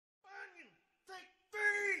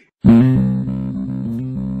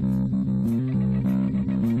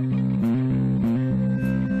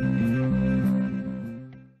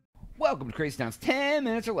welcome to Crazy Town's 10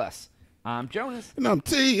 Minutes or Less. I'm Jonas. And I'm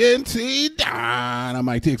TNT Don. I'm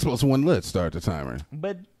IT Explosive One. Let's start the timer.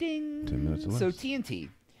 But ding. 10 minutes or less. So TNT.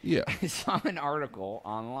 Yeah. I saw an article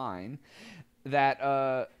online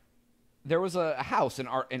that there was a house in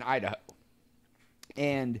Idaho.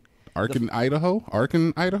 And Idaho?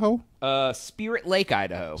 Arkin, Idaho? Spirit Lake,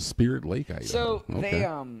 Idaho. Spirit Lake, Idaho. So okay.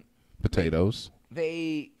 Potatoes.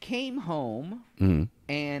 They came home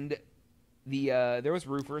and there was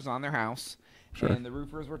roofers on their house. Sure. And the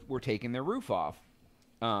roofers were taking their roof off.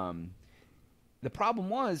 The problem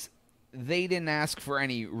was they didn't ask for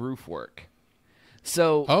any roof work.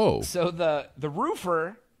 So the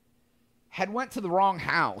roofer had went to the wrong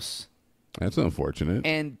house. That's unfortunate.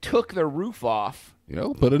 And took their roof off.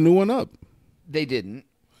 Put a new one up. They didn't.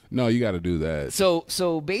 No, you got to do that.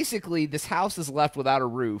 So basically, this house is left without a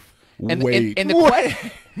roof. And Wait. And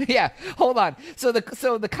the yeah, hold on. So the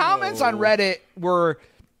comments on Reddit were,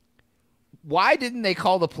 why didn't they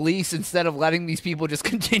call the police instead of letting these people just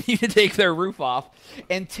continue to take their roof off?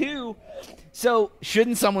 And two, so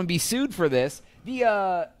shouldn't someone be sued for this?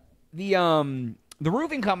 The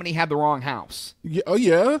roofing company had the wrong house. Yeah, oh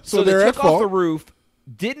yeah. So they're they at took fault. off the roof,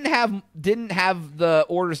 didn't have the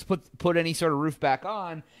orders to put any sort of roof back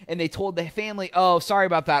on, and they told the family, "Oh, sorry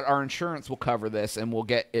about that. Our insurance will cover this and we'll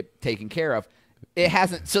get it taken care of." It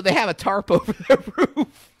hasn't. So they have a tarp over their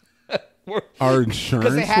roof. Our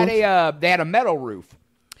insurance? Because they had a metal roof,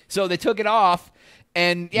 so they took it off,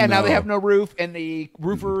 and now they have no roof, and the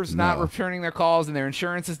roofer's not returning their calls, and their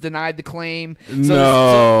insurance has denied the claim.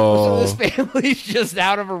 So this family's just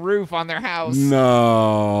out of a roof on their house.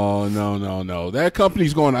 No. That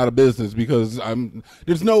company's going out of business because you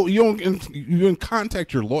don't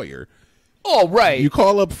contact your lawyer. Oh, right. You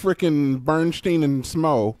call up frickin' Bernstein and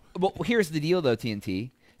Smo. Well, here's the deal, though,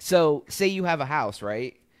 TNT. So say you have a house,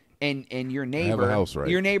 right? And your neighbor,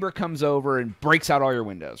 your neighbor comes over and breaks out all your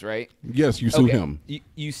windows, right? Yes, you sue him.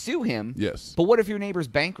 You sue him. Yes. But what if your neighbor's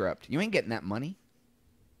bankrupt? You ain't getting that money.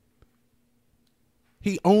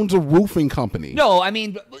 He owns a roofing company. No, I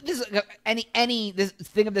mean, this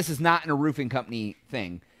think of this as not in a roofing company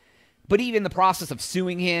thing. But even the process of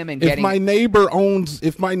suing him and if my neighbor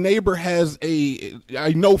has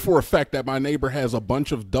I know for a fact that my neighbor has a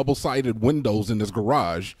bunch of double-sided windows in his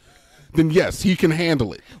garage, then yes, he can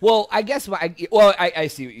handle it. Well, I guess I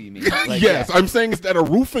see what you mean. Like, yes, yeah. I'm saying is that a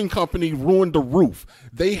roofing company ruined the roof.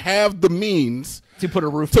 They have the means to put a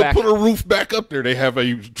roof back up there. They have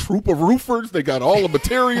a troop of roofers. They got all the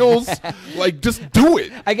materials. Like, just do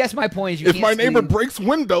it. I guess my point is, if my neighbor breaks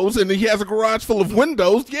windows and he has a garage full of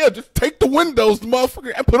windows, just take the windows,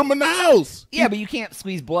 motherfucker, and put them in the house. Yeah, but you can't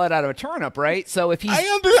squeeze blood out of a turnip, right? So if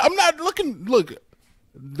I'm not looking. Look.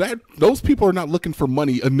 Those people are not looking for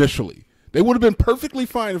money initially. They would have been perfectly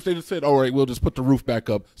fine if they just said, all right, we'll just put the roof back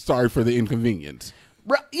up. Sorry for the inconvenience.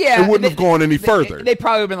 Yeah. It wouldn't have gone any further. They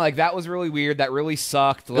probably would have been like, that was really weird. That really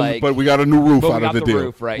sucked. But we got a new roof out of the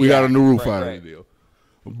deal. We got a new roof out of the deal.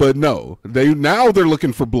 But no, they're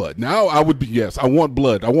looking for blood. Now I would be, yes, I want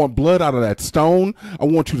blood. I want blood out of that stone. I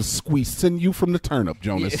want you to squeeze sinew from the turnip,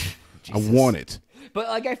 Jonas. I want it. But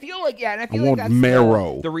I feel like that's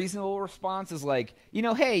marrow. The reasonable response is like,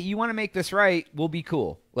 hey, you want to make this right? We'll be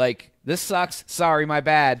cool. Like, this sucks. Sorry, my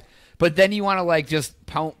bad. But then you want to just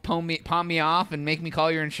palm me off and make me call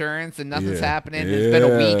your insurance and nothing's happening. Yeah. It's been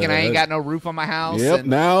a week and I ain't got no roof on my house. Yep.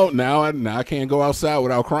 Now I can't go outside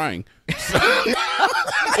without crying.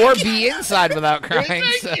 Or be inside without crying.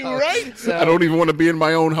 Thank you, right? So, I don't even want to be in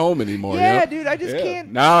my own home anymore. Yeah, dude, I just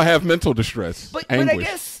can't. Now I have mental distress. But I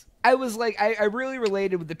guess I was like, I really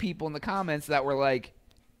related with the people in the comments that were like,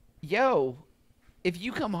 yo, if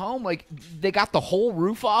you come home, they got the whole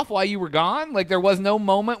roof off while you were gone? Like, there was no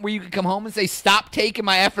moment where you could come home and say, stop taking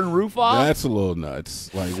my effing roof off? That's a little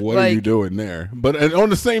nuts. Like, what are you doing there? But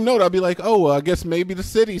on the same note, I'd be like, oh, well, I guess maybe the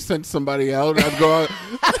city sent somebody out. I'd go out.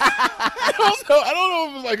 I don't know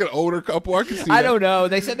if it's like an older couple. I can see I don't know.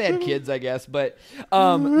 They said they had kids, I guess. But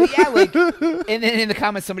yeah, and then in the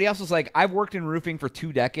comments, somebody else was like, I've worked in roofing for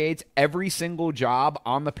 2 decades. Every single job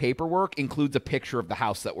on the paperwork includes a picture of the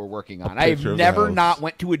house that we're working on. I've never not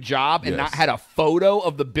went to a job and not had a photo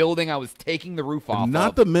of the building I was taking the roof off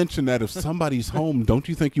Not to mention that if somebody's home, don't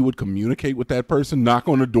you think you would communicate with that person, knock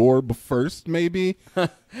on the door first, maybe?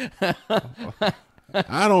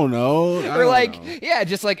 I don't know. Or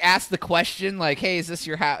just ask the question, like, hey, is this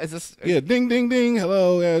your house? Is this? Yeah, ding, ding, ding.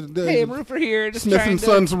 Hello. Hey, I'm roofer here. Just Smith and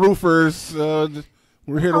Sons roofers.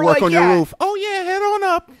 We're here to work on your roof. Oh, yeah, head on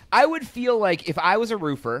up. I would feel like if I was a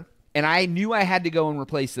roofer and I knew I had to go and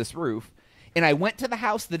replace this roof, and I went to the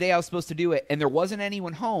house the day I was supposed to do it, and there wasn't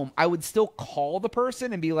anyone home, I would still call the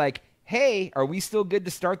person and be like, hey, are we still good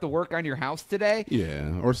to start the work on your house today?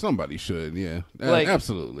 Yeah, or somebody should. Yeah, like,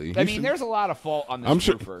 absolutely. I mean, there's a lot of fault on this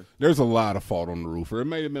roofer. There's a lot of fault on the roofer. It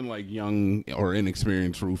may have been like young or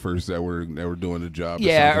inexperienced roofers that were doing the job.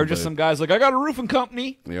 Yeah, or just some guys like, I got a roofing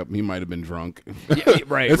company. Yep, he might have been drunk. Yeah,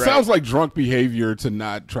 right. It sounds like drunk behavior to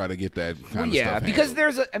not try to get that kind of stuff. Yeah, because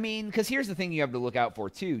because here's the thing you have to look out for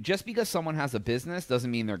too. Just because someone has a business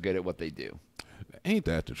doesn't mean they're good at what they do. Ain't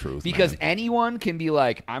that the truth? Because anyone can be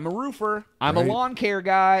like, I'm a roofer, I'm a lawn care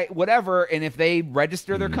guy, whatever, and if they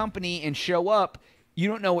register their company and show up, you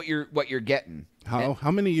don't know what you're getting.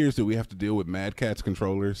 How many years do we have to deal with Mad Catz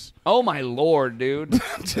controllers? Oh my Lord, dude!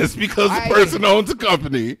 Just because the person owns a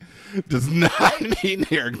company does not mean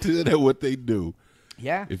they're good at what they do.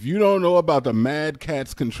 Yeah. If you don't know about the Mad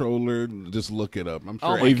Catz controller, just look it up. I'm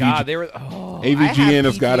sure AVGN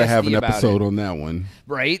has got to have an episode on that one,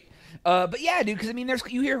 right? But yeah, dude, because I mean,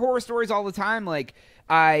 you hear horror stories all the time. Like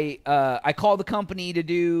I called the company to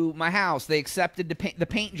do my house. They accepted the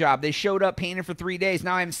paint job. They showed up, painted for 3 days.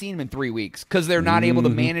 Now I haven't seen them in 3 weeks because they're not able to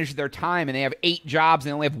manage their time, and they have 8 jobs and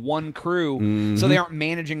they only have 1 crew, so they aren't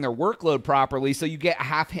managing their workload properly. So you get a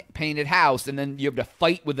half-painted house, and then you have to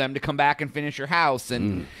fight with them to come back and finish your house.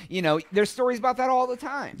 And you know, there's stories about that all the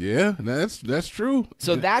time. Yeah, that's true.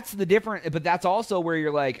 So that's the difference, but that's also where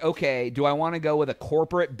you're like, okay, do I want to go with a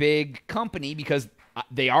corporate big company because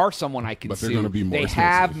they are someone I can but sue. They're going to be more expensive.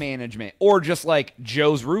 Have management, or just like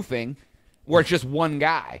Joe's Roofing, where it's just one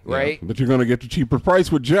guy, right? But you're going to get the cheaper price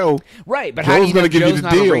with Joe, right? But Joe's how do you know Joe's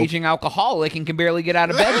not a raging alcoholic and can barely get out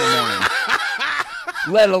of bed in the morning?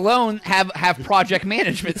 Let alone have project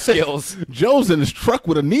management skills. Joe's in his truck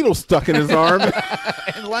with a needle stuck in his arm.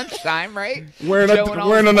 At lunchtime, right? Wearing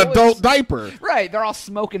an adult diaper. Right. They're all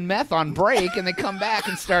smoking meth on break, and they come back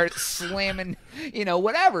and start slamming,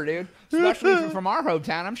 whatever, dude. Especially from our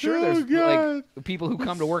hometown. I'm sure there's like people who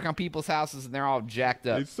come to work on people's houses, and they're all jacked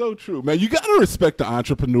up. It's so true, man. You got to respect the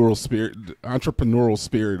entrepreneurial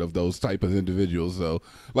spirit of those type of individuals, though.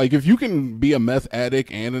 Like, if you can be a meth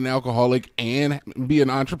addict and an alcoholic and be an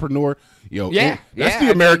entrepreneur, that's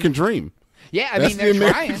the American dream. Yeah, I mean, they're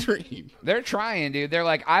trying. They're trying, dude. They're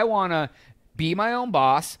like, I want to be my own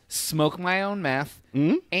boss, smoke my own meth,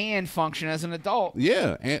 and function as an adult.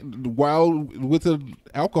 Yeah, and while with an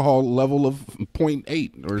alcohol level of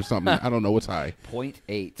 0.8 or something. I don't know what's high.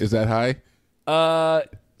 0.8. Is that high?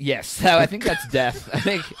 Yes. I think that's death. I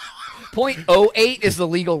think 0.08 is the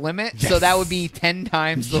legal limit, so that would be 10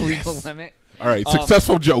 times the legal limit. All right,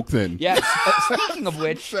 successful joke then. Yeah. Speaking of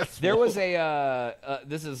which, there was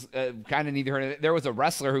this is kind of neither here. There was a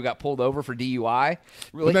wrestler who got pulled over for DUI.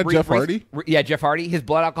 Was that Jeff Hardy? Yeah, Jeff Hardy. His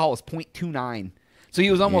blood alcohol was 0.29. So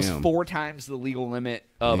he was almost 4 times the legal limit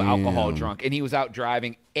of alcohol drunk, and he was out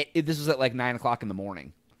driving. This was at like 9 o'clock in the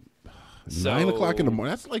morning. 9 o'clock in the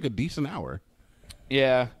morning. That's like a decent hour.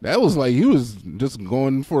 Yeah. That was like he was just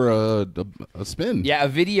going for a spin. Yeah, a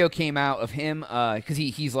video came out of him because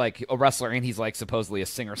he's like a wrestler and he's like supposedly a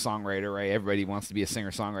singer-songwriter, right? Everybody wants to be a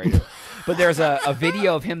singer-songwriter. But there's a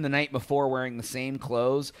video of him the night before wearing the same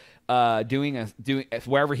clothes, doing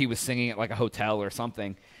wherever he was singing at like a hotel or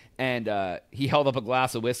something. And he held up a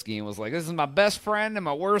glass of whiskey and was like, "This is my best friend and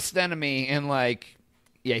my worst enemy." And like,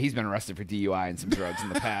 yeah, he's been arrested for DUI and some drugs in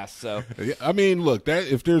the past. So I mean, look, that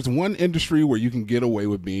if there's one industry where you can get away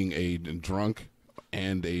with being a drunk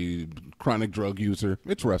and a chronic drug user,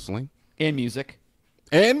 it's wrestling and music.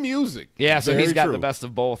 And music. Yeah, so he's got the best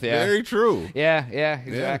of both, yeah. Very true. Yeah,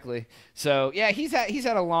 exactly. Yeah. So, yeah, he's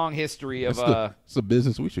had a long history of it's a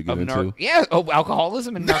business we should get into.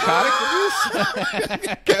 Alcoholism and narcotic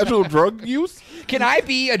use. Casual drug use. Can I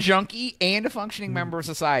be a junkie and a functioning member of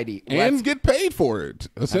society? And get paid for it,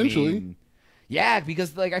 essentially. Yeah,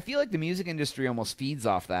 because like I feel like the music industry almost feeds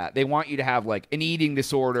off that. They want you to have like an eating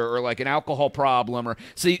disorder or like an alcohol problem or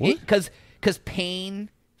because pain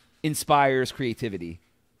inspires creativity.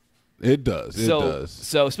 It does.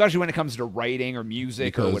 So especially when it comes to writing or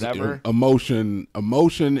music or whatever. Emotion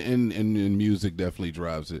in music definitely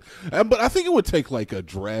drives it. But I think it would take like a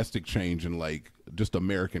drastic change in like just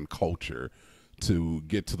American culture to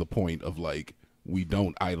get to the point of like we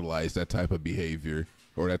don't idolize that type of behavior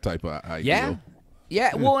or that type of ideal.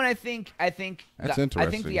 Yeah. Well, and I think that's interesting. I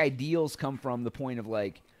think the ideals come from the point of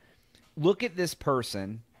like, look at this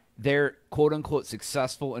person. They're quote unquote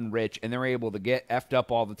successful and rich, and they're able to get effed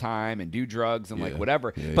up all the time and do drugs and like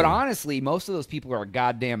whatever. But honestly, most of those people are a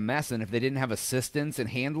goddamn mess. And if they didn't have assistants and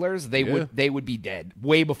handlers, they would be dead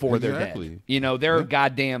way before they're dead. They're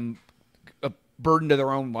goddamn burden to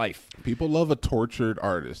their own life. People love a tortured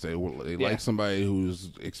artist. They like somebody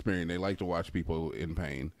who's experienced. They like to watch people in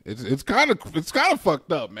pain. It's kind of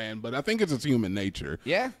fucked up, man. But I think it's just human nature.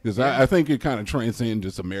 Yeah, because I think it kind of transcends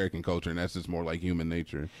just American culture, and that's just more like human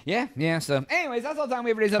nature. Yeah. So, anyways, that's all the time we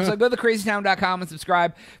have for today's episode. Go to thecrazytown.com and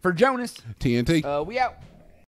subscribe. For Jonas, TNT. We out.